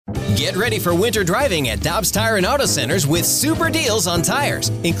Get ready for winter driving at Dobbs Tire and Auto Centers with super deals on tires,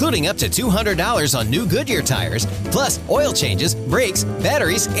 including up to $200 on new Goodyear tires, plus oil changes, brakes,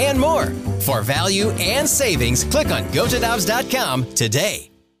 batteries, and more. For value and savings, click on gotodobbs.com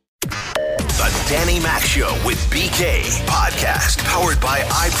today. The Danny Mac Show with BK podcast powered by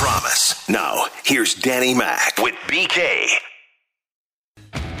I Promise. Now, here's Danny Mac with BK.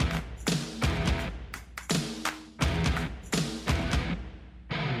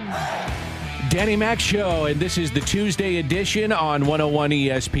 Danny Mac Show, and this is the Tuesday edition on 101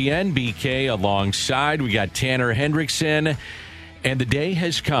 ESPN. BK alongside. We got Tanner Hendrickson, and the day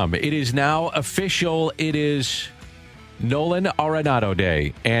has come. It is now official. It is Nolan Arenado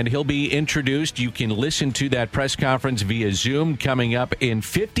Day, and he'll be introduced. You can listen to that press conference via Zoom coming up in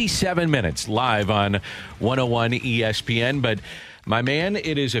 57 minutes live on 101 ESPN. But my man,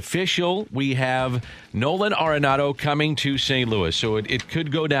 it is official. We have Nolan Arenado coming to St. Louis, so it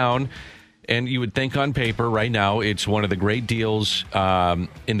could go down. And you would think on paper right now it's one of the great deals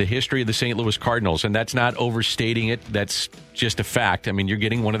in the history of the St. Louis Cardinals. And that's not overstating it. That's just a fact. I mean, you're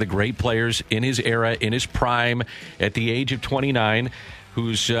getting one of the great players in his era, in his prime, at the age of 29,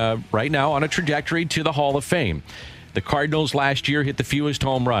 who's right now on a trajectory to the Hall of Fame. The Cardinals last year hit the fewest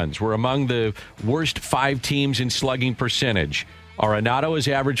home runs. We're among the worst 5 teams in slugging percentage. Arenado has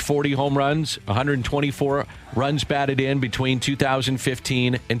averaged 40 home runs, 124 runs batted in between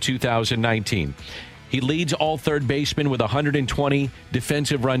 2015 and 2019. He leads all third basemen with 120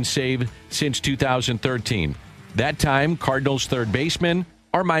 defensive runs saved since 2013. That time, Cardinals third basemen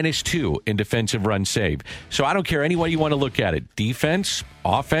are -2 in defensive runs saved. So I don't care any way you want to look at it. Defense,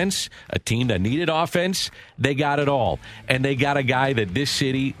 offense, a team that needed offense, they got it all. And they got a guy that this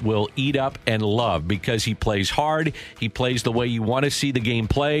city will eat up and love because he plays hard, he plays the way you want to see the game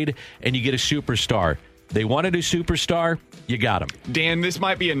played, and you get a superstar. They wanted a superstar, you got him. Dan, this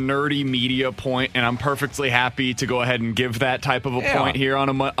might be a nerdy media point, and I'm perfectly happy to go ahead and give that type of a point here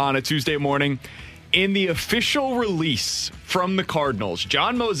on a Tuesday morning. In the official release from the Cardinals,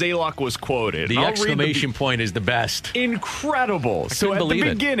 John Mozeliak was quoted. The exclamation point is the best. Incredible. So at the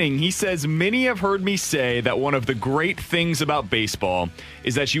beginning, he says, "Many have heard me say that one of the great things about baseball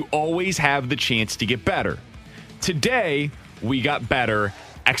is that you always have the chance to get better. Today, we got better!"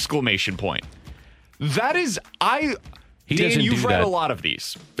 Exclamation point. That is, Dan, you've read a lot of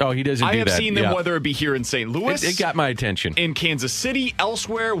these. Oh, he doesn't do that. I have seen them, whether it be here in St. Louis. It got my attention. In Kansas City,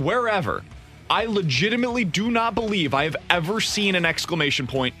 elsewhere, wherever. I legitimately do not believe I have ever seen an exclamation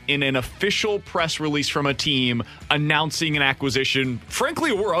point in an official press release from a team announcing an acquisition,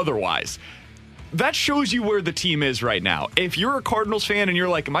 frankly, or otherwise. That shows you where the team is right now. If you're a Cardinals fan and you're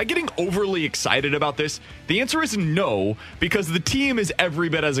like, am I getting overly excited about this? The answer is no, because the team is every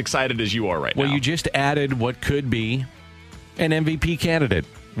bit as excited as you are right now. Well, you just added what could be an MVP candidate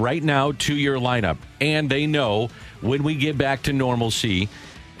right now to your lineup. And they know when we get back to normalcy.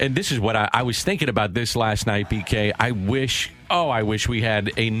 And this is what I was thinking about this last night, BK. I wish we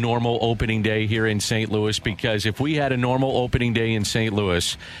had a normal opening day here in St. Louis, because if we had a normal opening day in St.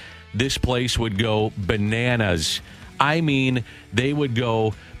 Louis, this place would go bananas. I mean, they would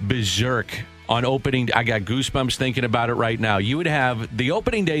go berserk on opening. I got goosebumps thinking about it right now. You would have the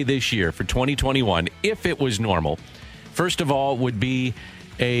opening day this year for 2021, if it was normal. First of all, would be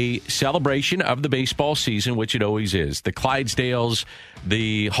a celebration of the baseball season, which it always is. The Clydesdales,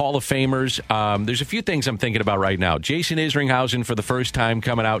 the Hall of Famers. There's a few things I'm thinking about right now. Jason Isringhausen for the first time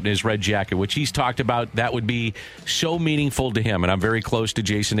coming out in his red jacket, which he's talked about. That would be so meaningful to him, and I'm very close to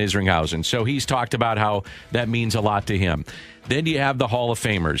Jason Isringhausen. So he's talked about how that means a lot to him. Then you have the Hall of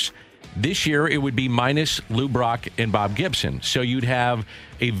Famers. This year, it would be minus Lou Brock and Bob Gibson. So you'd have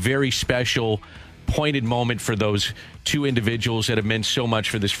a very special pointed moment for those two individuals that have meant so much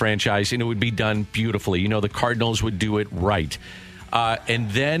for this franchise, and it would be done beautifully. You know, the Cardinals would do it right. And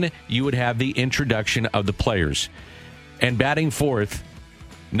then you would have the introduction of the players. And batting fourth,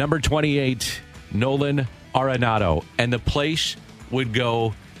 number 28, Nolan Arenado. And the place would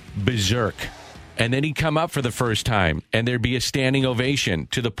go berserk. And then he'd come up for the first time, and there'd be a standing ovation,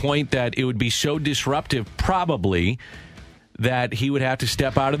 to the point that it would be so disruptive, probably, that he would have to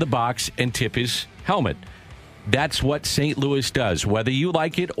step out of the box and tip his helmet. That's what St. Louis does, whether you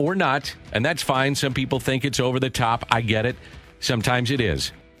like it or not, and that's fine. Some people think it's over the top. I get it. Sometimes it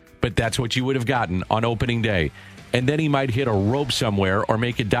is. But that's what you would have gotten on opening day. And then he might hit a rope somewhere or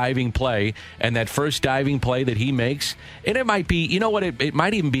make a diving play, and that first diving play that he makes, and it might be, you know what, it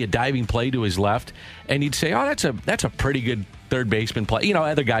might even be a diving play to his left, and you'd say, oh, that's a pretty good third baseman play. You know,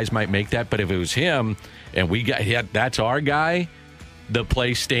 other guys might make that, but if it was him and we got hit, that's our guy, the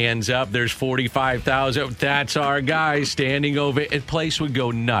place stands up. There's 45,000. That's our guy standing over. The place would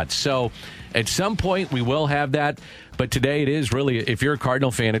go nuts. So at some point, we will have that. But today it is really, if you're a Cardinal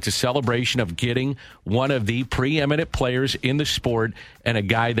fan, it's a celebration of getting one of the preeminent players in the sport and a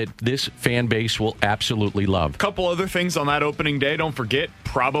guy that this fan base will absolutely love. A couple other things on that opening day. Don't forget,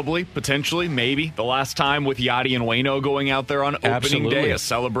 probably, potentially, maybe, the last time with Yadi and Waino going out there on opening day, a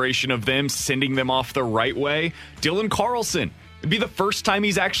celebration of them, sending them off the right way. Dylan Carlson. It'd be the first time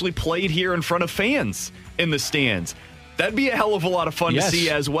he's actually played here in front of fans in the stands. That'd be a hell of a lot of fun to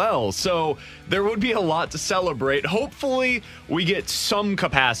see as well. So there would be a lot to celebrate. Hopefully we get some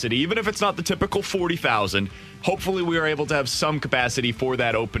capacity, even if it's not the typical 40,000. Hopefully we are able to have some capacity for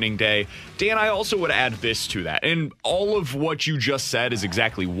that opening day. Dan, I also would add this to that. And all of what you just said is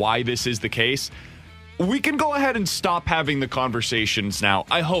exactly why this is the case. We can go ahead and stop having the conversations now,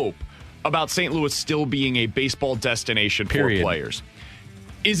 I hope, about St. Louis still being a baseball destination for players.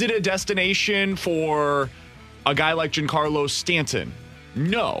 Is it a destination for a guy like Giancarlo Stanton?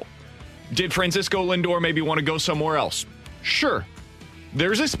 No. Did Francisco Lindor maybe want to go somewhere else? Sure.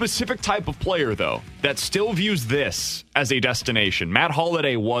 There's a specific type of player, though, that still views this as a destination. Matt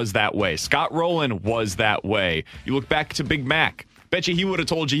Holliday was that way. Scott Rowland was that way. You look back to Big Mac. Bet you he would have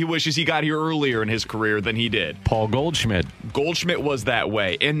told you he wishes he got here earlier in his career than he did. Paul Goldschmidt. Goldschmidt was that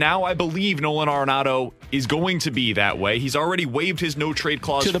way. And now I believe Nolan Arenado is going to be that way. He's already waived his no-trade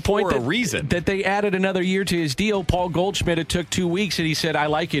clause to the point for a reason. That they added another year to his deal. Paul Goldschmidt, it took 2 weeks, and he said, I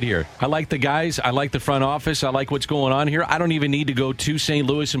like it here. I like the guys. I like the front office. I like what's going on here. I don't even need to go to St.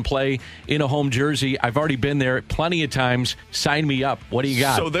 Louis and play in a home jersey. I've already been there plenty of times. Sign me up. What do you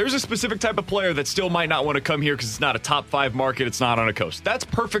got? So there's a specific type of player that still might not want to come here because it's not a top 5 market. It's not on a coast. That's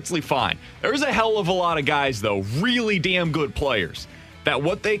perfectly fine. There's a hell of a lot of guys, though, really damn good players, that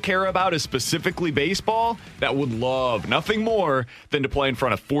what they care about is specifically baseball, that would love nothing more than to play in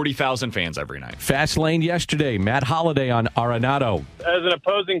front of 40,000 fans every night. Fast lane yesterday. Matt Holliday on Arenado. As an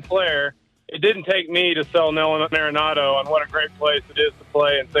opposing player, it didn't take me to sell Nolan Arenado on what a great place it is to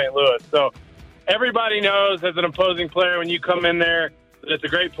play in St. Louis. So everybody knows as an opposing player when you come in there that it's a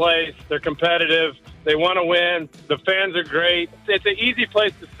great place. They're competitive. They want to win. The fans are great. It's an easy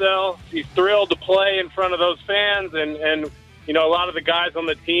place to sell. He's thrilled to play in front of those fans, and you know, a lot of the guys on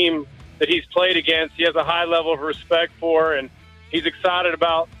the team that he's played against, he has a high level of respect for, and he's excited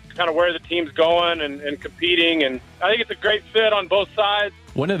about kind of where the team's going and competing. And I think it's a great fit on both sides.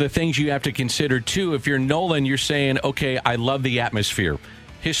 One of the things you have to consider, too, if you're Nolan, you're saying, okay, I love the atmosphere.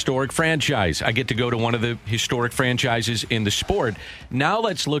 Historic franchise. I get to go to one of the historic franchises in the sport. Now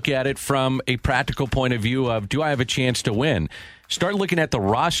let's look at it from a practical point of view of, do I have a chance to win? Start looking at the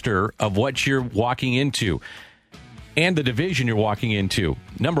roster of what you're walking into and the division you're walking into.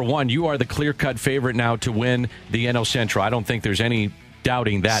 Number one, you are the clear-cut favorite now to win the NL Central. I don't think there's any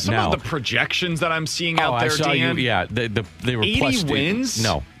doubting that Some now. Of the projections that I'm seeing out there, Dan. They were 80 plus wins?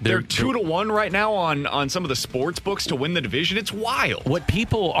 No. They're 2-1 right now on some of the sports books to win the division. It's wild. What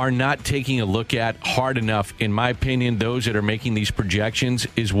people are not taking a look at hard enough, in my opinion, those that are making these projections,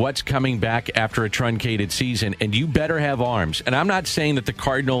 is what's coming back after a truncated season. And you better have arms. And I'm not saying that the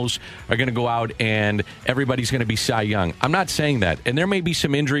Cardinals are going to go out and everybody's going to be Cy Young. I'm not saying that. And there may be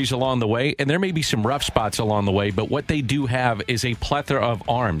some injuries along the way, and there may be some rough spots along the way. But what they do have is a plethora of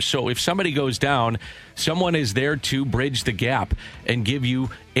arms. So if somebody goes down, someone is there to bridge the gap and give you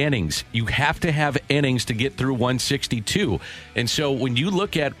innings. You have to have innings to get through 162. And so when you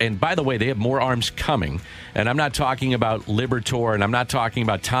look at, and by the way, they have more arms coming, and I'm not talking about Liberatore, and I'm not talking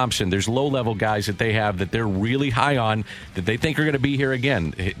about Thompson. There's low-level guys that they have that they're really high on that they think are going to be here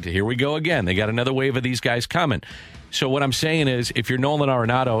again. Here we go again. They got another wave of these guys coming. So what I'm saying is, if you're Nolan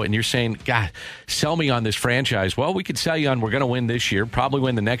Arenado and you're saying, God, sell me on this franchise, well, we could sell you on we're going to win this year, probably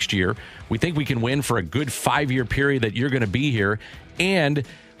win the next year. We think we can win for a good 5-year period that you're going to be here. And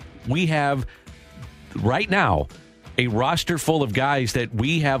we have, right now, a roster full of guys that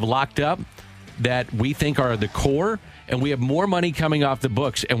we have locked up that we think are the core, and we have more money coming off the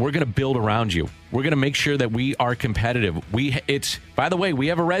books, and we're going to build around you. We're going to make sure that we are competitive. By the way, we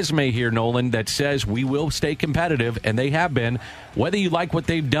have a resume here, Nolan, that says we will stay competitive, and they have been. Whether you like what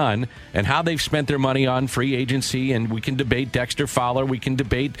they've done and how they've spent their money on free agency, and we can debate Dexter Fowler, we can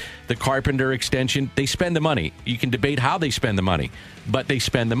debate the Carpenter extension. They spend the money. You can debate how they spend the money, but they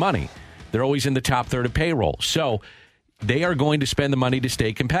spend the money. They're always in the top third of payroll. So they are going to spend the money to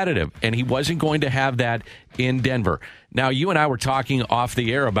stay competitive, and he wasn't going to have that in Denver. Now, you and I were talking off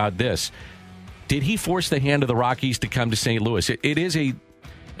the air about this. Did he force the hand of the Rockies to come to St. Louis? It is a,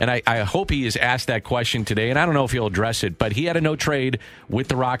 and I hope he is asked that question today, and I don't know if he'll address it, but he had a no trade with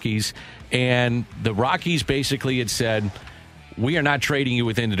the Rockies, and the Rockies basically had said, we are not trading you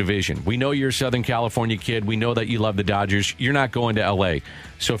within the division. We know you're a Southern California kid. We know that you love the Dodgers. You're not going to L.A.,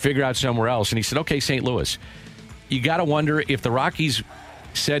 so figure out somewhere else. And he said, okay, St. Louis. You got to wonder if the Rockies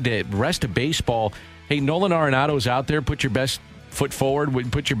said to the rest of baseball, hey, Nolan Arenado's out there, put your best foot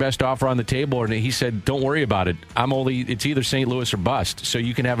forward, put your best offer on the table. And he said, don't worry about it. It's either St. Louis or bust. So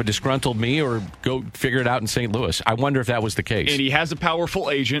you can have a disgruntled me or go figure it out in St. Louis. I wonder if that was the case. And he has a powerful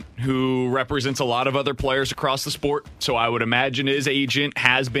agent who represents a lot of other players across the sport. So I would imagine his agent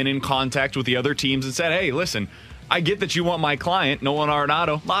has been in contact with the other teams and said, hey, listen, I get that you want my client, Nolan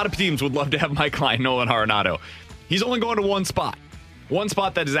Arenado. A lot of teams would love to have my client, Nolan Arenado. He's only going to one spot. One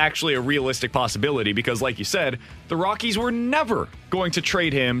spot that is actually a realistic possibility because, like you said, the Rockies were never going to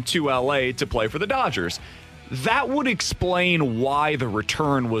trade him to LA to play for the Dodgers. That would explain why the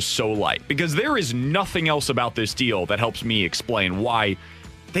return was so light, because there is nothing else about this deal that helps me explain why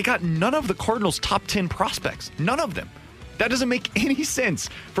they got none of the Cardinals' top 10 prospects. None of them. That doesn't make any sense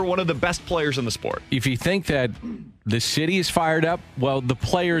for one of the best players in the sport. If you think that the city is fired up, well, the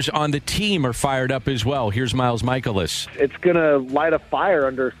players on the team are fired up as well. Here's Miles Michaelis. It's going to light a fire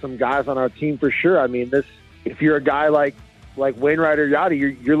under some guys on our team for sure. I mean, if you're a guy like Wainwright or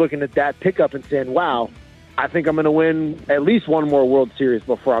Yachty, you're looking at that pickup and saying, wow, I think I'm going to win at least one more World Series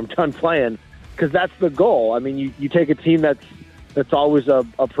before I'm done playing, because that's the goal. I mean, you take a team that's always a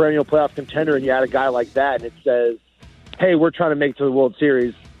perennial playoff contender and you add a guy like that and it says, hey, we're trying to make it to the World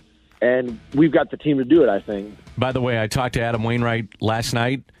Series, and we've got the team to do it, I think. By the way, I talked to Adam Wainwright last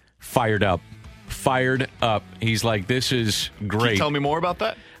night. Fired up. He's like, this is great. Can you tell me more about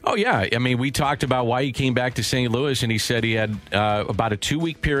that? Oh, yeah. I mean, we talked about why he came back to St. Louis, and he said he had about a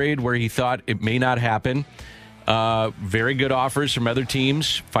 2-week period where he thought it may not happen. Very good offers from other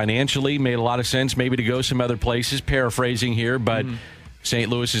teams. Financially, made a lot of sense maybe to go some other places. Paraphrasing here, but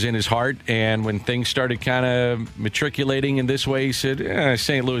St. Louis is in his heart, and when things started kind of matriculating in this way, he said,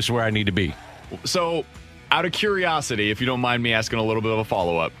 St. Louis is where I need to be. So, out of curiosity, if you don't mind me asking a little bit of a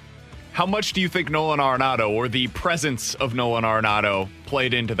follow-up, how much do you think Nolan Arenado, or the presence of Nolan Arenado,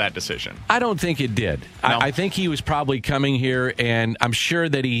 played into that decision? I don't think it did. No? I think he was probably coming here, and I'm sure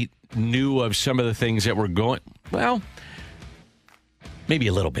that he knew of some of the things that were going, well, maybe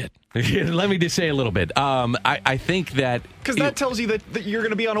a little bit. Let me just say a little bit. I think that... Because that tells you that you're going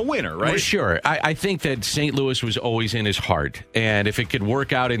to be on a winner, right? Well, sure. I think that St. Louis was always in his heart. And if it could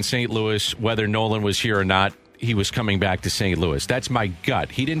work out in St. Louis, whether Nolan was here or not, he was coming back to St. Louis. That's my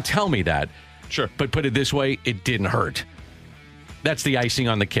gut. He didn't tell me that. Sure. But put it this way, it didn't hurt. That's the icing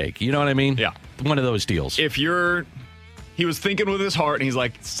on the cake. You know what I mean? Yeah. One of those deals. He was thinking with his heart, and he's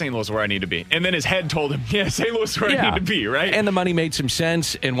like, St. Louis is where I need to be. And then his head told him, yeah, St. Louis is where I need to be, right? And the money made some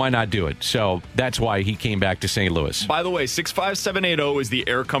sense, and why not do it? So that's why he came back to St. Louis. By the way, 65780 is the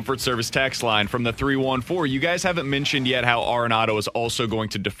Air Comfort Service text line from the 314. You guys haven't mentioned yet how Arenado is also going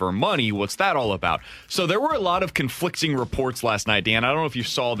to defer money. What's that all about? So there were a lot of conflicting reports last night, Dan. I don't know if you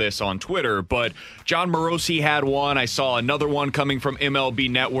saw this on Twitter, but John Morosi had one. I saw another one coming from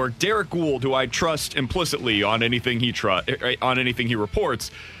MLB Network. Derek Gould, who I trust implicitly on anything he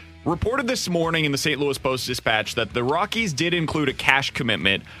reports, reported this morning in the St. Louis Post-Dispatch that the Rockies did include a cash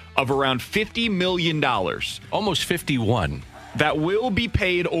commitment of around $50 million. Almost 51. That will be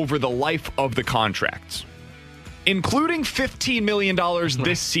paid over the life of the contracts, including $15 million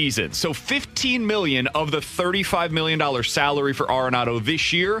this season. So $15 million of the $35 million salary for Arenado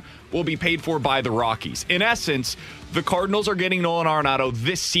this year will be paid for by the Rockies. In essence, the Cardinals are getting Nolan Arenado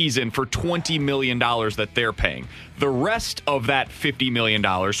this season for $20 million that they're paying. The rest of that $50 million,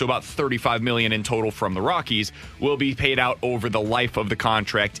 so about $35 million in total from the Rockies, will be paid out over the life of the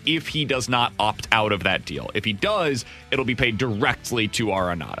contract if he does not opt out of that deal. If he does, it'll be paid directly to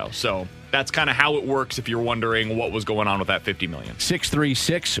Arenado. So that's kind of how it works if you're wondering what was going on with that $50 million.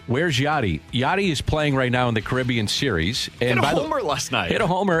 636, where's Yachty? Yachty is playing right now in the Caribbean Series. And hit a homer last night. Hit a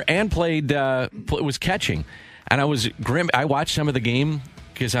homer and was catching. And I was grim. I watched some of the game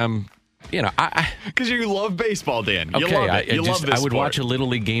because because you love baseball, Dan. You okay, love it. You love this I would sport. watch a Little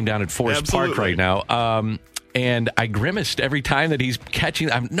League game down at Forest Park right now. And I grimaced every time that he's catching.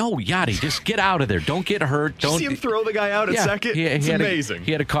 No, Yachty, just get out of there. Don't get hurt. Did you see him throw the guy out at second? It's amazing.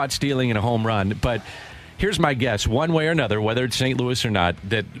 He had a caught stealing and a home run. But here's my guess, one way or another, whether it's St. Louis or not,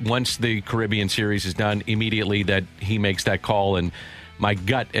 that once the Caribbean Series is done, immediately that he makes that call. And my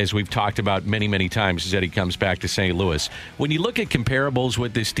gut, as we've talked about many, many times, is that he comes back to St. Louis. When you look at comparables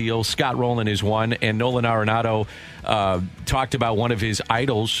with this deal, Scott Rowland is one, and Nolan Arenado talked about one of his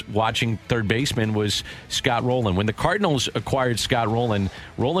idols watching third baseman was Scott Rowland. When the Cardinals acquired Scott Rowland,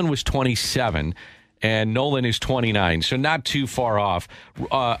 Rowland was 27. and Nolan is 29, so not too far off.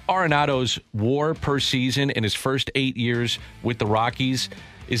 Arenado's WAR per season in his first 8 years with the Rockies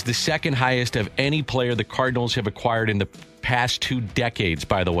is the second highest of any player the Cardinals have acquired in the past 2 decades,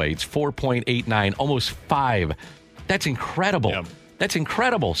 by the way. It's 4.89, almost 5. That's incredible. Yep. That's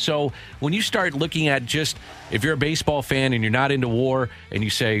incredible. So when you start looking at just, if you're a baseball fan and you're not into WAR and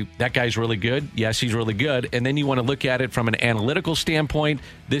you say, that guy's really good, yes, he's really good, and then you want to look at it from an analytical standpoint,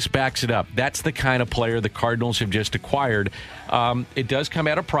 this backs it up. That's the kind of player the Cardinals have just acquired. It does come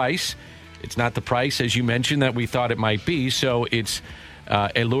at a price. It's not the price, as you mentioned, that we thought it might be. So it's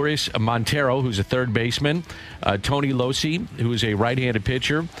Eloris Montero, who's a third baseman, Tony Losi, who is a right-handed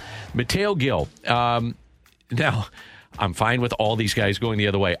pitcher, Mateo Gil. Now, I'm fine with all these guys going the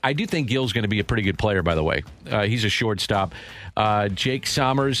other way. I do think Gil's going to be a pretty good player, by the way. He's a shortstop. Jake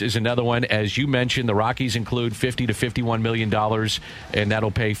Sommers is another one. As you mentioned, the Rockies include $50 to $51 million, and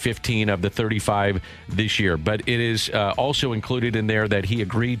that'll pay 15 of the 35 this year. But it is also included in there that he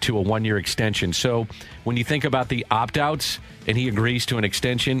agreed to a 1-year extension. So when you think about the opt-outs and he agrees to an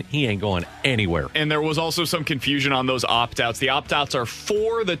extension, he ain't going anywhere. And there was also some confusion on those opt-outs. The opt-outs are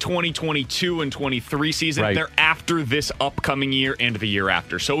for the 2022 and 23 season. Right. They're after this upcoming year and the year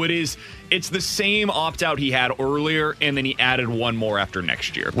after. So it's the same opt-out he had earlier, and then he added one more after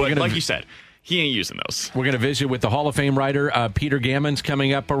next year. But like you said, he ain't using those. We're going to visit with the Hall of Fame writer, Peter Gammons,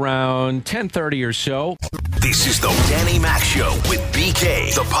 coming up around 10:30 or so. This is the Danny Mac Show with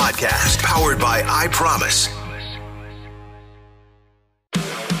BK, the podcast powered by I Promise.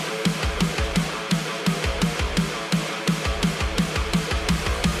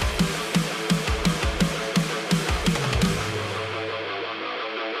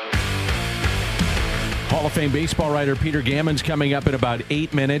 Hall of Fame baseball writer Peter Gammons coming up in about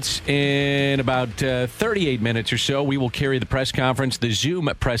 8 minutes. In about 38 minutes or so, we will carry the press conference, the Zoom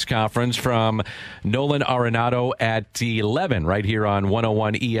press conference from Nolan Arenado at 11 right here on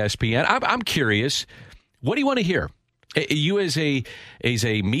 101 ESPN. I'm curious, what do you want to hear? You as a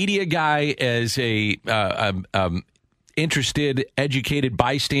media guy, as a interested, educated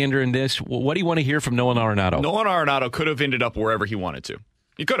bystander in this, what do you want to hear from Nolan Arenado? Nolan Arenado could have ended up wherever he wanted to.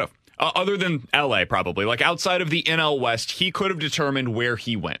 He could have. Other than L.A., probably. Like, outside of the NL West, he could have determined where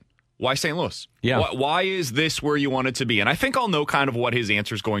he went. Why St. Louis? Yeah. Why is this where you want it to be? And I think I'll know kind of what his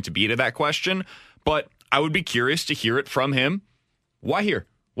answer is going to be to that question, but I would be curious to hear it from him. Why here?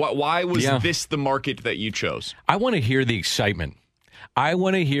 Why was this the market that you chose? I want to hear the excitement. I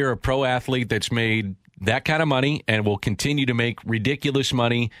want to hear a pro athlete that's made that kind of money and will continue to make ridiculous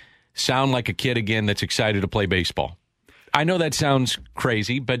money sound like a kid again that's excited to play baseball. I know that sounds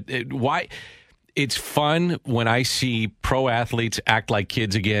crazy, but why? It's fun when I see pro athletes act like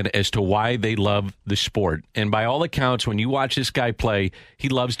kids again as to why they love the sport. And by all accounts, when you watch this guy play, he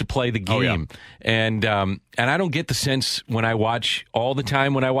loves to play the game. Oh, yeah. And I don't get the sense when I watch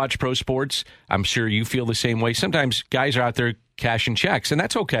pro sports. I'm sure you feel the same way. Sometimes guys are out there cashing checks, and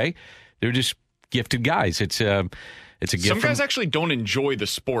that's okay. They're just gifted guys. It's a gift. Some guys actually don't enjoy the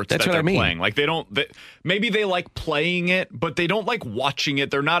sports that they're playing. Like, maybe they like playing it, but they don't like watching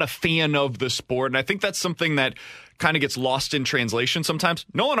it. They're not a fan of the sport. And I think that's something that kind of gets lost in translation sometimes.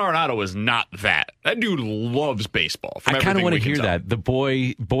 Nolan Arenado is not that. That dude loves baseball. I kind of want to hear that. The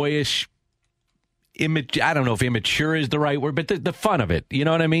boyish, I don't know if immature is the right word, but the fun of it. You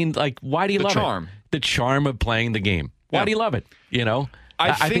know what I mean? Like, why do you love it? The charm of playing the game. Why do you love it? You know?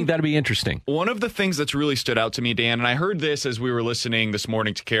 I think that'd be interesting. One of the things that's really stood out to me, Dan, and I heard this as we were listening this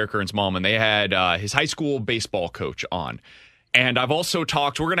morning to Kara Kern's mom, and they had his high school baseball coach on. And I've also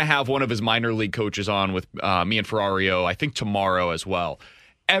we're going to have one of his minor league coaches on with me and Ferrario, I think tomorrow as well.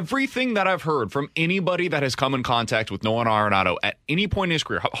 Everything that I've heard from anybody that has come in contact with Nolan Arenado at any point in his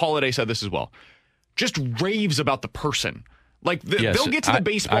career, Holiday said this as well, just raves about the person. Like, they'll get to the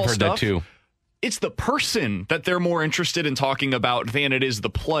baseball stuff. I've heard that too. It's the person that they're more interested in talking about than it is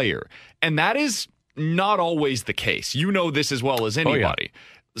the player. And that is not always the case. You know this as well as anybody.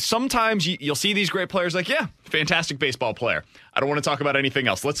 Sometimes you'll see these great players like, yeah, fantastic baseball player. I don't want to talk about anything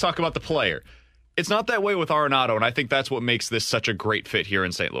else. Let's talk about the player. It's not that way with Arenado, and I think that's what makes this such a great fit here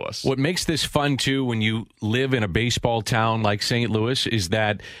in St. Louis. What makes this fun, too, when you live in a baseball town like St. Louis is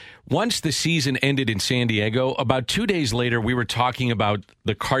that once the season ended in San Diego, about 2 days later, we were talking about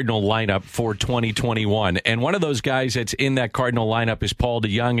the Cardinal lineup for 2021. And one of those guys that's in that Cardinal lineup is Paul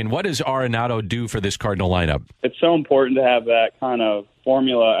DeYoung. And what does Arenado do for this Cardinal lineup? It's so important to have that kind of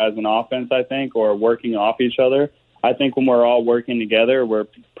formula as an offense, I think, or working off each other. I think when we're all working together, we're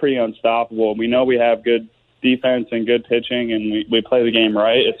pretty unstoppable. We know we have good defense and good pitching, and we play the game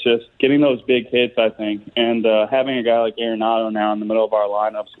right. It's just getting those big hits, I think. And having a guy like Arenado now in the middle of our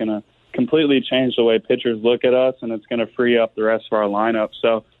lineup is going to completely change the way pitchers look at us, and it's going to free up the rest of our lineup.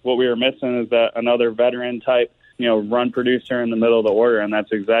 So what we were missing is that another veteran type, run producer in the middle of the order, and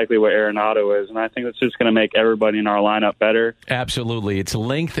that's exactly what Arenado is. And I think it's just going to make everybody in our lineup better. Absolutely. It's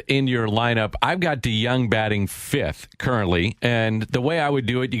length in your lineup. I've got DeYoung batting 5th currently, and the way I would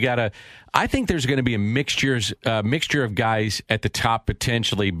do it, I think there's going to be a mixture of guys at the top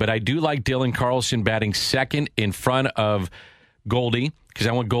potentially, but I do like Dylan Carlson batting 2nd in front of Goldie, because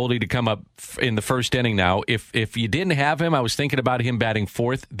I want Goldie to come up in the first inning now. If you didn't have him, I was thinking about him batting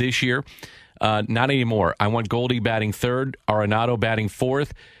 4th this year. Not anymore. I want Goldie batting 3rd, Arenado batting 4th,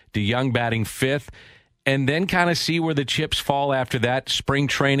 DeYoung batting 5th, and then kind of see where the chips fall after that. Spring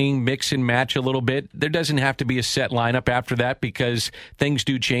training, mix and match a little bit. There doesn't have to be a set lineup after that because things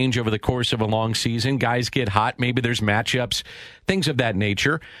do change over the course of a long season. Guys get hot. Maybe there's matchups, things of that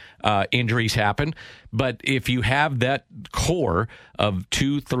nature. Injuries happen. But if you have that core of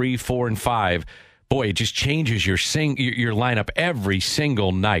 2, 3, 4, and 5, boy, it just changes your lineup every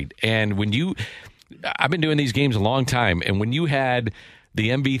single night. And I've been doing these games a long time, and when you had the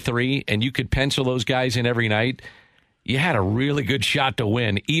MV3 and you could pencil those guys in every night, you had a really good shot to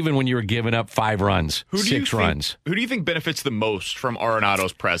win, even when you were giving up 5 runs, 6 runs. Who do you think benefits the most from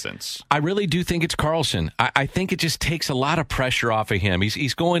Arenado's presence? I really do think it's Carlson. I think it just takes a lot of pressure off of him.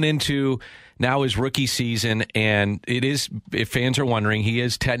 He's going into now his rookie season, and it is, if fans are wondering, he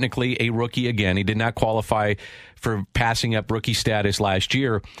is technically a rookie again. He did not qualify for passing up rookie status last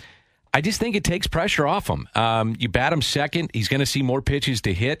year. I just think it takes pressure off him. You bat him 2nd. He's going to see more pitches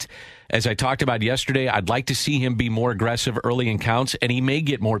to hit. As I talked about yesterday, I'd like to see him be more aggressive early in counts, and he may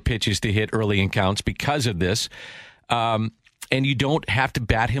get more pitches to hit early in counts because of this. And you don't have to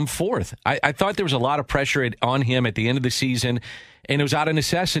bat him 4th. I thought there was a lot of pressure on him at the end of the season, and it was out of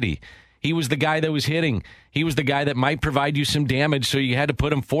necessity. He was the guy that was hitting. He was the guy that might provide you some damage, so you had to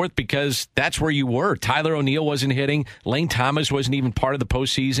put him 4th because that's where you were. Tyler O'Neill wasn't hitting. Lane Thomas wasn't even part of the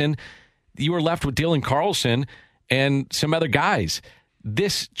postseason. You were left with Dylan Carlson and some other guys.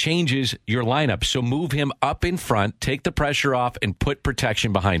 This changes your lineup. So move him up in front, take the pressure off, and put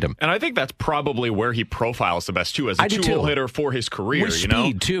protection behind him. And I think that's probably where he profiles the best, too, as a two-hole hitter for his career. With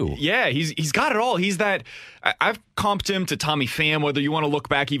speed, too. Yeah, he's got it all. He's that... I've comped him to Tommy Pham, whether you want to look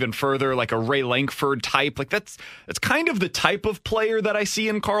back even further, like a Ray Lankford type. Like that's kind of the type of player that I see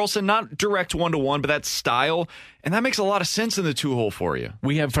in Carlson, not direct one-to-one, but that style. And that makes a lot of sense in the 2-hole for you.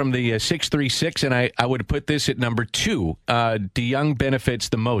 We have from the 636, and I would put this at number 2. DeYoung benefits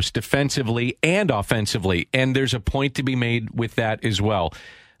the most defensively and offensively, and there's a point to be made with that as well.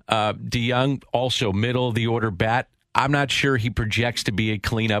 DeYoung, also middle of the order bat. I'm not sure he projects to be a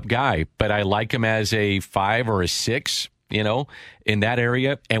cleanup guy, but I like him as a 5 or a 6, in that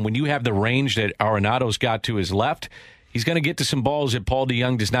area. And when you have the range that Arenado's got to his left, he's going to get to some balls that Paul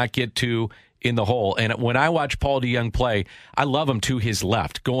DeYoung does not get to in the hole. And when I watch Paul DeYoung play, I love him to his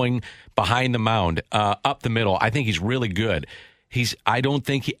left, going behind the mound, up the middle. I think he's really good. I don't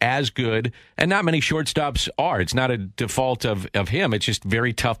think he as good, and not many shortstops are. It's not a default of him. It's just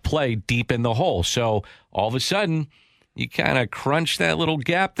very tough play deep in the hole. So all of a sudden, you kind of crunch that little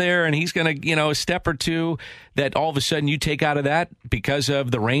gap there, and he's going to, a step or two that all of a sudden you take out of that because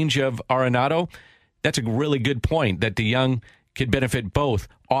of the range of Arenado. That's a really good point that DeYoung could benefit both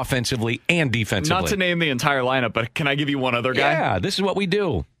offensively and defensively. Not to name the entire lineup, but can I give you one other guy? Yeah, this is what we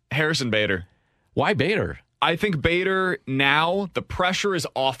do. Harrison Bader. Why Bader? I think Bader, now, the pressure is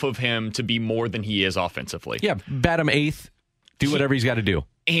off of him to be more than he is offensively. Yeah, bat him 8th, do whatever he's got to do.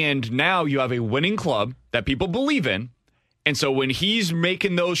 And now you have a winning club that people believe in. And so when he's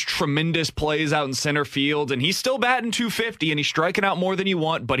making those tremendous plays out in center field, and he's still batting 250, and he's striking out more than you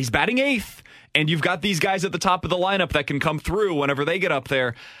want, but he's batting 8th, and you've got these guys at the top of the lineup that can come through whenever they get up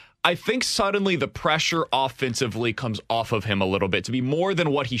there, I think suddenly the pressure offensively comes off of him a little bit to be more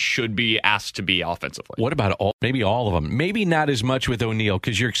than what he should be asked to be offensively. What about maybe all of them? Maybe not as much with O'Neill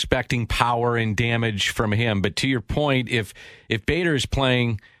because you're expecting power and damage from him. But to your point, if Bader is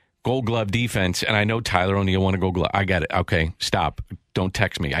playing Gold Glove defense, and I know Tyler O'Neill won a Gold Glove, I get it. Okay, stop. Don't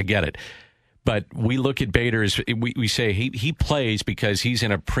text me. I get it. But we look at Bader as we say he plays because he's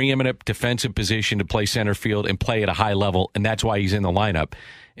in a preeminent defensive position to play center field and play at a high level, and that's why he's in the lineup.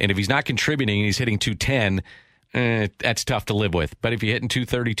 And if he's not contributing and he's hitting 210, that's tough to live with. But if you're hitting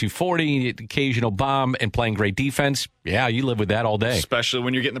 230, 240, occasional bomb and playing great defense, yeah, you live with that all day. Especially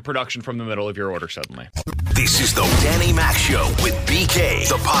when you're getting the production from the middle of your order suddenly. This is the Danny Mac Show with BK,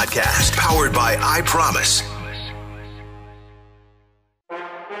 the podcast powered by I Promise.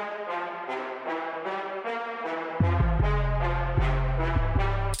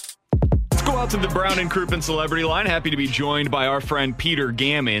 to the Brown and Crouppen Celebrity Line. Happy to be joined by our friend Peter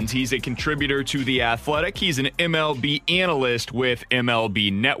Gammons. He's a contributor to The Athletic. He's an MLB analyst with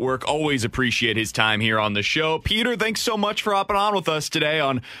MLB Network. Always appreciate his time here on the show. Peter, thanks so much for hopping on with us today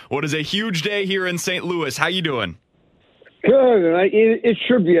on what is a huge day here in St. Louis. How you doing? Good. And it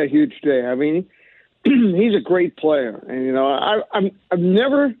should be a huge day. I mean, he's a great player. And, you know, I've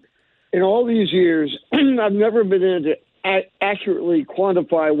never, in all these years, I've never been able to accurately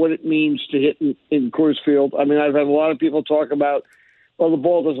quantify what it means to hit in Coors Field. I mean, I've had a lot of people talk about, well, the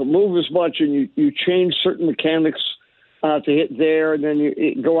ball doesn't move as much, and you change certain mechanics to hit there, and then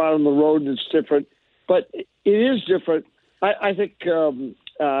you go out on the road and it's different. But it is different. I think, you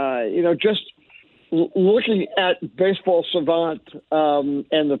know, just looking at Baseball Savant and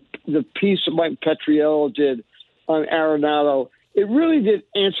the piece that Mike Petriello did on Arenado, it really did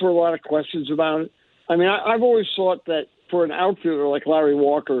answer a lot of questions about it. I mean, I've always thought that for an outfielder like Larry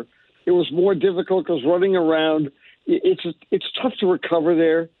Walker, it was more difficult because running around, it's tough to recover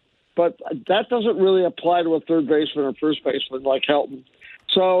there. But that doesn't really apply to a third baseman or first baseman like Helton.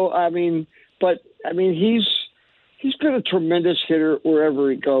 So, I mean, he's been a tremendous hitter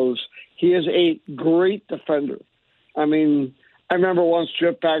wherever he goes. He is a great defender. I mean, I remember once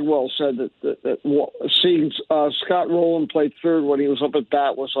Jeff Bagwell said that seeing Scott Rowland play third when he was up at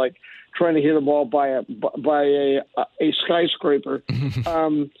bat was like trying to hit a ball by a skyscraper.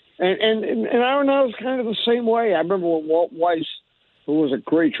 And Arenado's kind of the same way. I remember when Walt Weiss, who was a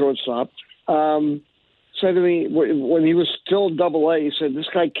great shortstop, said to me when he was still Double-A, he said, "This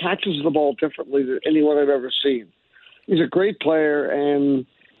guy catches the ball differently than anyone I've ever seen." He's a great player, and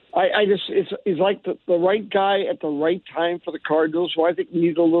he's like the right guy at the right time for the Cardinals, who I think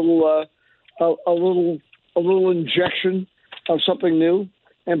need a little injection of something new.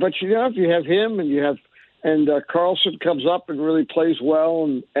 But you know, if you have him and Carlson comes up and really plays well,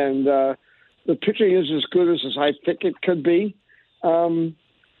 and the pitching is as good as I think it could be.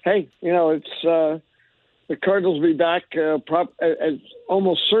 Hey, you know, it's the Cardinals will be back as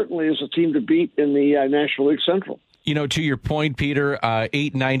almost certainly as a team to beat in the National League Central. You know, to your point, Peter,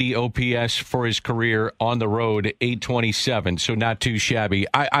 890 OPS for his career on the road, 827, so not too shabby.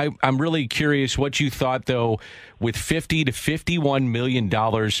 I'm really curious what you thought, though, with $50 to $51 million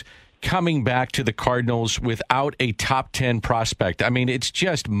coming back to the Cardinals without a top 10 prospect. I mean, it's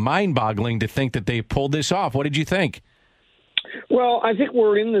just mind-boggling to think that they pulled this off. What did you think? Well, I think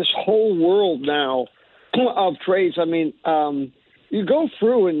we're in this whole world now of trades. I mean, you go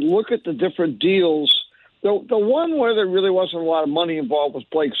through and look at the different deals. The one where there really wasn't a lot of money involved was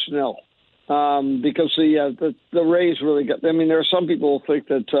Blake Snell, because the Rays really got. I mean, there are some people who think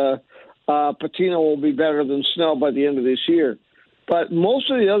that Patino will be better than Snell by the end of this year, but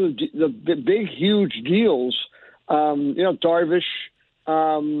most of the big huge deals, you know, Darvish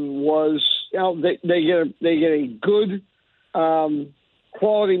was, you know, they get a good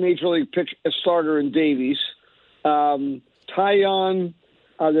quality major league starter in Davies, Taillon.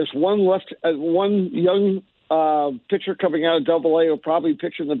 There's one young pitcher coming out of Double-A who'll probably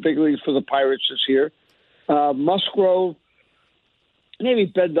pitch in the big leagues for the Pirates this year. Musgrove, maybe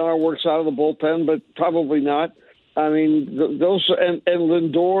Bednar works out of the bullpen, but probably not. I mean, those and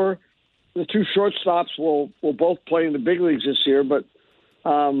Lindor, the two shortstops will both play in the big leagues this year, but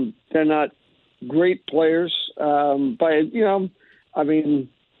they're not great players. You know, I mean,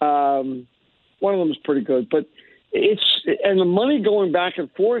 one of them is pretty good, but. And the money going back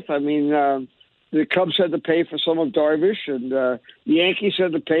and forth. I mean, the Cubs had to pay for some of Darvish, and the Yankees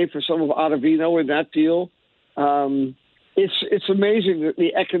had to pay for some of Ottavino in that deal. It's amazing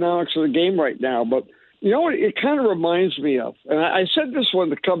the economics of the game right now. But you know what? It kind of reminds me of, and I said this one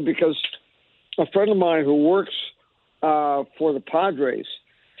to Cub because a friend of mine who works for the Padres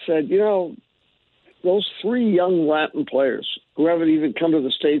said, you know, those three young Latin players who haven't even come to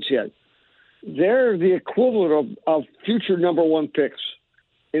the States yet. They're the equivalent of future number one picks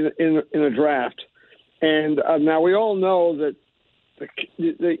in a draft. And now we all know that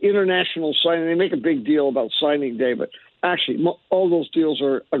the international signing, they make a big deal about signing day, but actually all those deals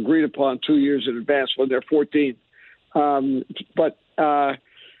are agreed upon 2 years in advance when they're 14. But right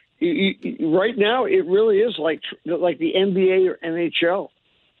now it really is like the NBA or NHL,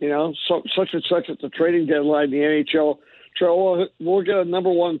 you know, such and such at the trading deadline, the NHL. So we'll get a number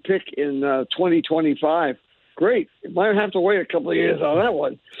one pick in 2025. Great. You might have to wait a couple of years on that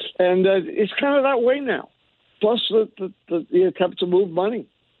one. And it's kind of that way now. Plus the attempt to move money.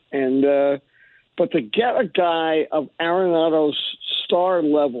 And but to get a guy of Arenado's star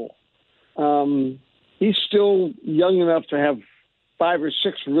level, he's still young enough to have 5 or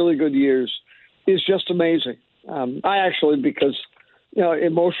 6 really good years, is just amazing. I actually, because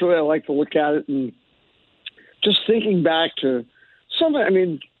emotionally, I like to look at it, and just thinking back to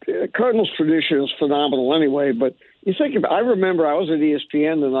Cardinals tradition is phenomenal anyway, but you think about, I remember I was at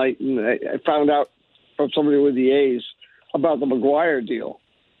ESPN tonight, and I found out from somebody with the A's about the McGuire deal.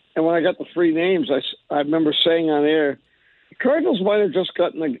 And when I got the three names, I remember saying on air, the Cardinals might have just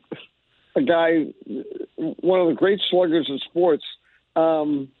gotten a guy, one of the great sluggers in sports,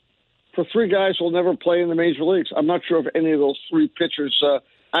 for three guys who will never play in the major leagues. I'm not sure if any of those three pitchers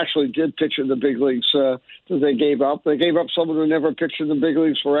actually did pitch in the big leagues that they gave up. They gave up someone who never pitched in the big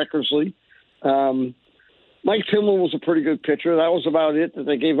leagues for Eckersley. Mike Timlin was a pretty good pitcher. That was about it that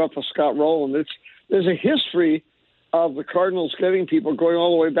they gave up for Scott Rowland. There's a history of the Cardinals getting people going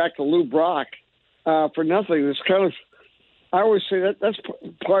all the way back to Lou Brock for nothing. It's kind of, I always say that's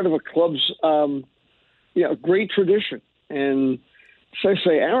part of a club's great tradition. And so I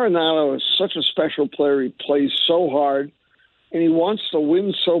say Arenado is such a special player. He plays so hard, and he wants to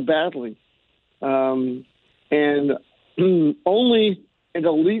win so badly. And only an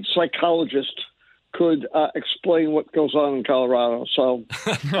elite psychologist could explain what goes on in Colorado. So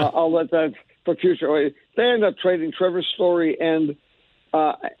I'll let that for future. They end up trading Trevor Story and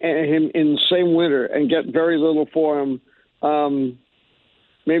him in the same winter and get very little for him.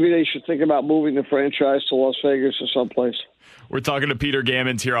 Maybe they should think about moving the franchise to Las Vegas or someplace. We're talking to Peter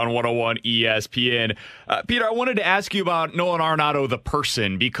Gammons here on 101 ESPN. Peter, I wanted to ask you about Nolan Arenado, the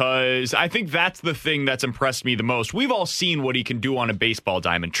person, because I think that's the thing that's impressed me the most. We've all seen what he can do on a baseball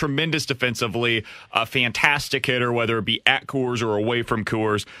diamond. Tremendous defensively, a fantastic hitter, whether it be at Coors or away from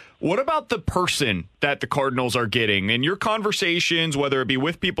Coors. What about the person that the Cardinals are getting? In your conversations, whether it be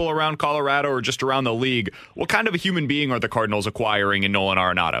with people around Colorado or just around the league, what kind of a human being are the Cardinals acquiring in Nolan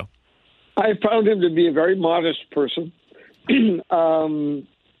Arenado? I found him to be a very modest person. He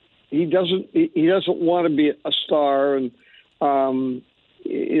doesn't want to be a star, and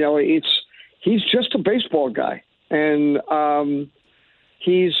he's just a baseball guy, and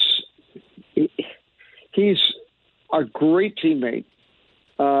he's a great teammate.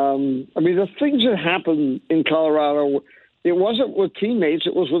 The things that happened in Colorado, it wasn't with teammates;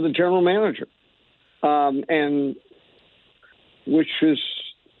 it was with the general manager, and which is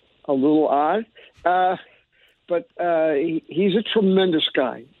a little odd. But he's a tremendous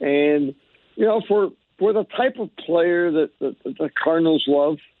guy. And, for the type of player that the Cardinals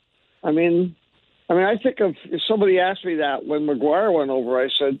love, I think if somebody asked me that when McGuire went over, I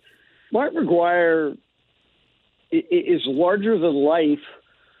said, Mark McGuire is larger than life,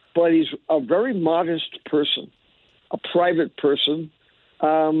 but he's a very modest person, a private person.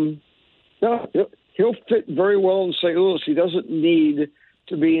 He'll fit very well in St. Louis. He doesn't need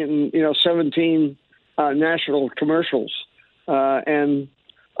to be in, 17 national commercials, and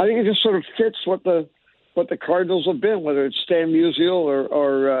I think it just sort of fits what the Cardinals have been, whether it's Stan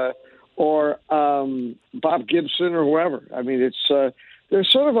Musial or Bob Gibson or whoever. It's there's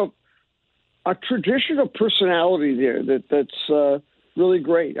sort of a tradition of personality there that's really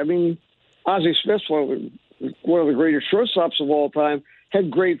great. Ozzie Smith's one of the greatest shortstops of all time, had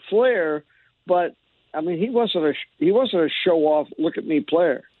great flair, but he wasn't a show off, look at me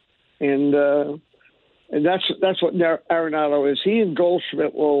player, and that's what Arenado is. He and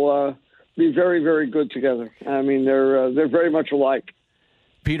Goldschmidt will be very, very good together. They're very much alike.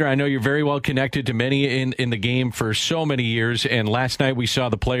 Peter, I know you're very well connected to many in the game for so many years, and last night we saw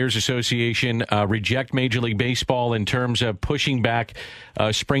the Players Association reject Major League Baseball in terms of pushing back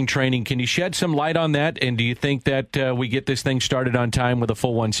spring training. Can you shed some light on that, and do you think that we get this thing started on time with a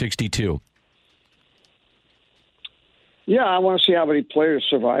full 162? Yeah, I want to see how many players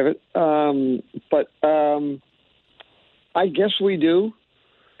survive it. But I guess we do.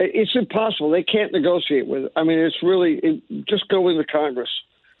 It's impossible. They can't negotiate with it. It's just go into Congress.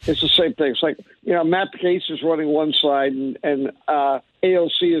 It's the same thing. It's like, Matt Gaetz is running one side and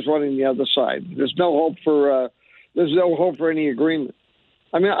AOC is running the other side. There's no hope for any agreement.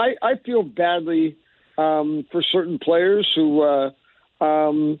 I feel badly for certain players who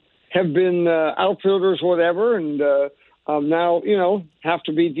have been outfielders, whatever, and now, have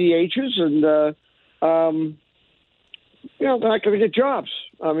to be DHs, and, they're not going to get jobs.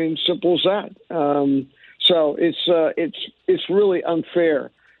 Simple as that. So it's really unfair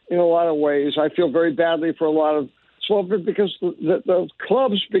in a lot of ways. I feel very badly for a lot of small, because the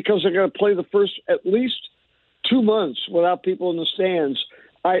clubs, because they're going to play the first at least 2 months without people in the stands,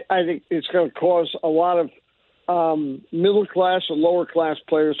 I think it's going to cause a lot of middle class and lower class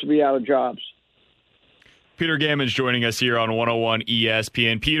players to be out of jobs. Peter Gammons joining us here on 101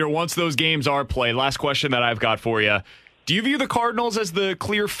 ESPN. Peter, once those games are played, last question that I've got for you. Do you view the Cardinals as the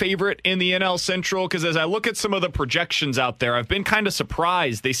clear favorite in the NL Central? Because as I look at some of the projections out there, I've been kind of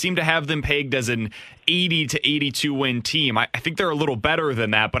surprised. They seem to have them pegged as an 80 to 82 win team. I think they're a little better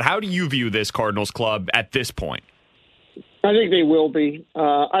than that, but how do you view this Cardinals club at this point? I think they will be.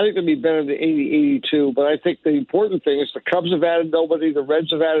 I think they'll be better than 80-82, but I think the important thing is the Cubs have added nobody, the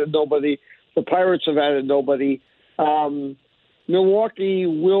Reds have added nobody, the Pirates have added nobody. Milwaukee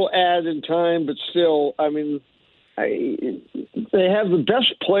will add in time, but still, I mean, they have the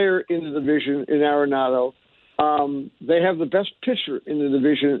best player in the division in Arenado. They have the best pitcher in the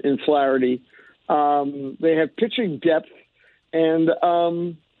division in Flaherty. They have pitching depth, and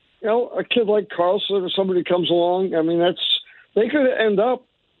a kid like Carlson or somebody comes along. I mean, they could end up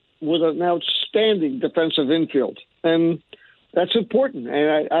with an outstanding defensive infield, and that's important.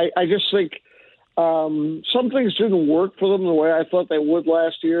 And I just think some things didn't work for them the way I thought they would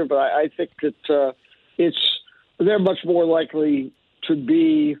last year, but I think that they're much more likely to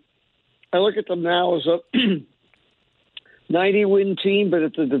be. I look at them now as a 90-win team, but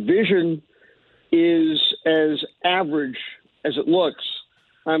if the division is as average as it looks,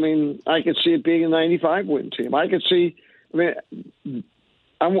 I mean, I could see it being a 95-win team. I could see. I mean,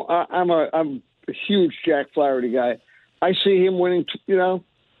 I'm a huge Jack Flaherty guy. I see him winning.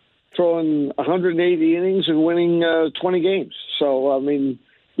 Throwing 180 innings and winning 20 games. So I mean,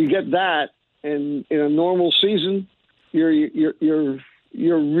 you get that. And in a normal season, you're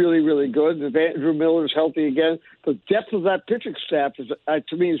really, really good. If Andrew Miller's healthy again, the depth of that pitching staff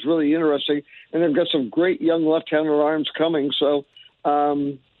to me is really interesting. And they've got some great young left-hander arms coming. So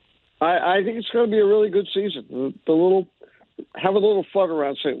I think it's going to be a really good season. Have a little fun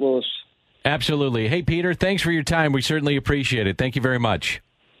around St. Louis. Absolutely. Hey, Peter, thanks for your time. We certainly appreciate it. Thank you very much.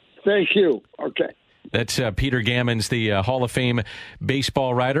 Thank you. Okay. That's Peter Gammons, the Hall of Fame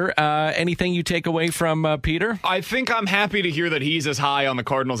baseball writer. Anything you take away from Peter? I think I'm happy to hear that he's as high on the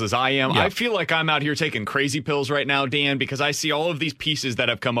Cardinals as I am. Yep. I feel like I'm out here taking crazy pills right now, Dan, because I see all of these pieces that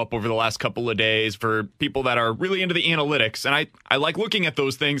have come up over the last couple of days for people that are really into the analytics. And I like looking at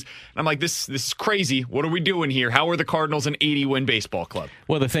those things. And I'm like, this is crazy. What are we doing here? How are the Cardinals an 80-win baseball club?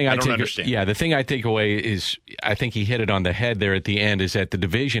 Well, the thing I don't understand. Yeah, the thing I take away is, I think he hit it on the head there at the end, is that the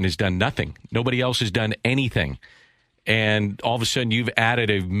division has done nothing. Nobody else has done anything. And all of a sudden, you've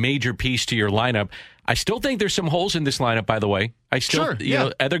added a major piece to your lineup. I still think there's some holes in this lineup, by the way.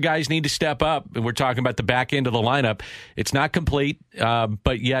 Other guys need to step up, and we're talking about the back end of the lineup. It's not complete,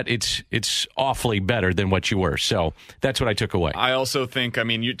 but yet it's awfully better than what you were. So that's what I took away. I also think, I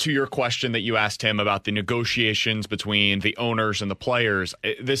mean, to your question that you asked him about the negotiations between the owners and the players,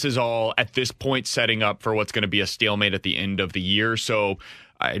 this is all at this point setting up for what's going to be a stalemate at the end of the year. So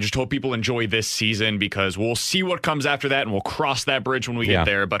I just hope people enjoy this season, because we'll see what comes after that, and we'll cross that bridge when we get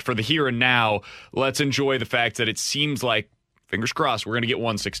there. But for the here and now, let's enjoy the fact that it seems like, fingers crossed, we're going to get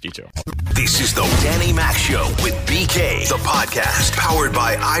 162. This is the Danny Mac Show with BK, the podcast powered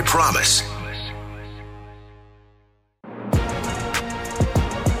by I Promise.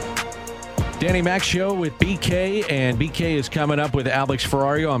 Danny Mac Show with BK, and BK is coming up with Alex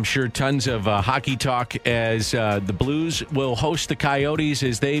Ferrario. I'm sure tons of hockey talk as the Blues will host the Coyotes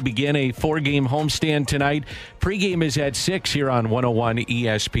as they begin a 4-game homestand tonight. Pregame is at 6 here on 101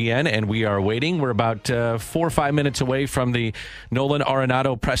 ESPN, and we are waiting. We're about 4 or 5 minutes away from the Nolan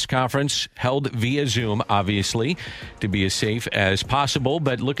Arenado press conference, held via Zoom, obviously, to be as safe as possible.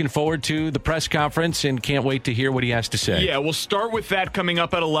 But looking forward to the press conference and can't wait to hear what he has to say. Yeah, we'll start with that coming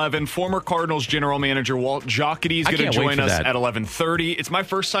up at 11. Former Cardinals general manager Walt Jocketty is going to join us at 11:30. It's my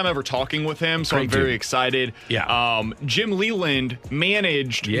first time ever talking with him, so I'm very excited. Yeah. Jim Leland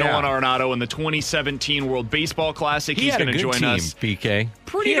managed Nolan Arenado in the 2017 World Baseball Classic. He's going to join us. BK.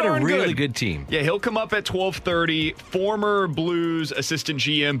 He had a really good team. Yeah, he'll come up at 12:30. Former Blues assistant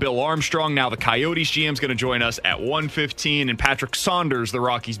GM Bill Armstrong, now the Coyotes GM, is going to join us at 1:15. And Patrick Saunders, the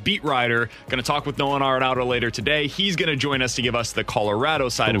Rockies beat writer, going to talk with Nolan Arenado later today. He's going to join us to give us the Colorado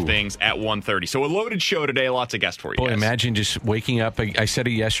side of things at 1:30. So a loaded show today, lots of guests for you. Boy, guys. Imagine just waking up. I said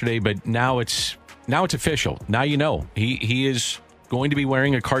it yesterday, but now it's official. Now you know he is going to be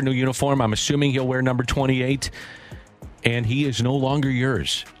wearing a Cardinal uniform. I'm assuming he'll wear number 28. And he is no longer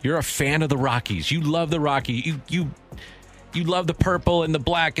yours. You're a fan of the Rockies. You love the Rockies. You love the purple and the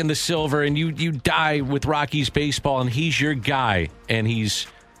black and the silver, and you die with Rockies baseball, and he's your guy, and he's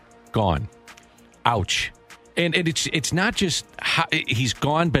gone. Ouch. And it's not just how he's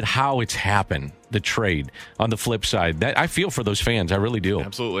gone, but how it's happened, the trade on the flip side. That I feel for those fans. I really do.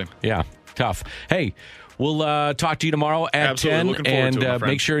 Absolutely. Yeah, tough. Hey, we'll talk to you tomorrow at 10, and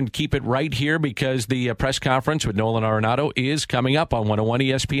make sure and keep it right here, because the press conference with Nolan Arenado is coming up on 101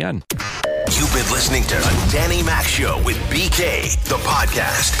 ESPN. You've been listening to The Danny Mac Show with BK, the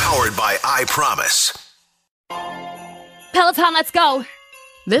podcast powered by I Promise. Peloton, let's go.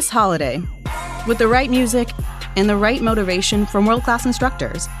 This holiday, with the right music and the right motivation from world-class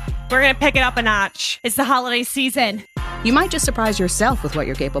instructors, we're going to pick it up a notch. It's the holiday season. You might just surprise yourself with what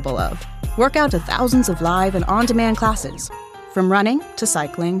you're capable of. Work out to thousands of live and on-demand classes, from running to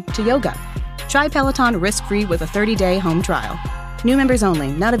cycling to yoga. Try Peloton risk-free with a 30-day home trial. New members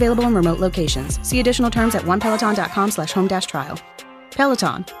only, not available in remote locations. See additional terms at onepeloton.com/home-trial.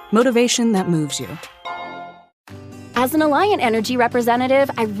 Peloton, motivation that moves you. As an Alliant Energy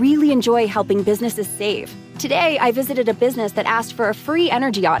representative, I really enjoy helping businesses save. Today, I visited a business that asked for a free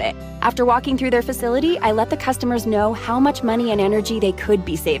energy audit. After walking through their facility, I let the customers know how much money and energy they could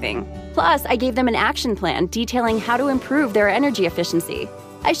be saving. Plus, I gave them an action plan detailing how to improve their energy efficiency.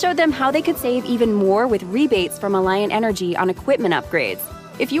 I showed them how they could save even more with rebates from Alliant Energy on equipment upgrades.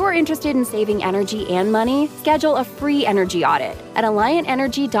 If you are interested in saving energy and money, schedule a free energy audit at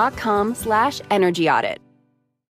alliantenergy.com/energy audit.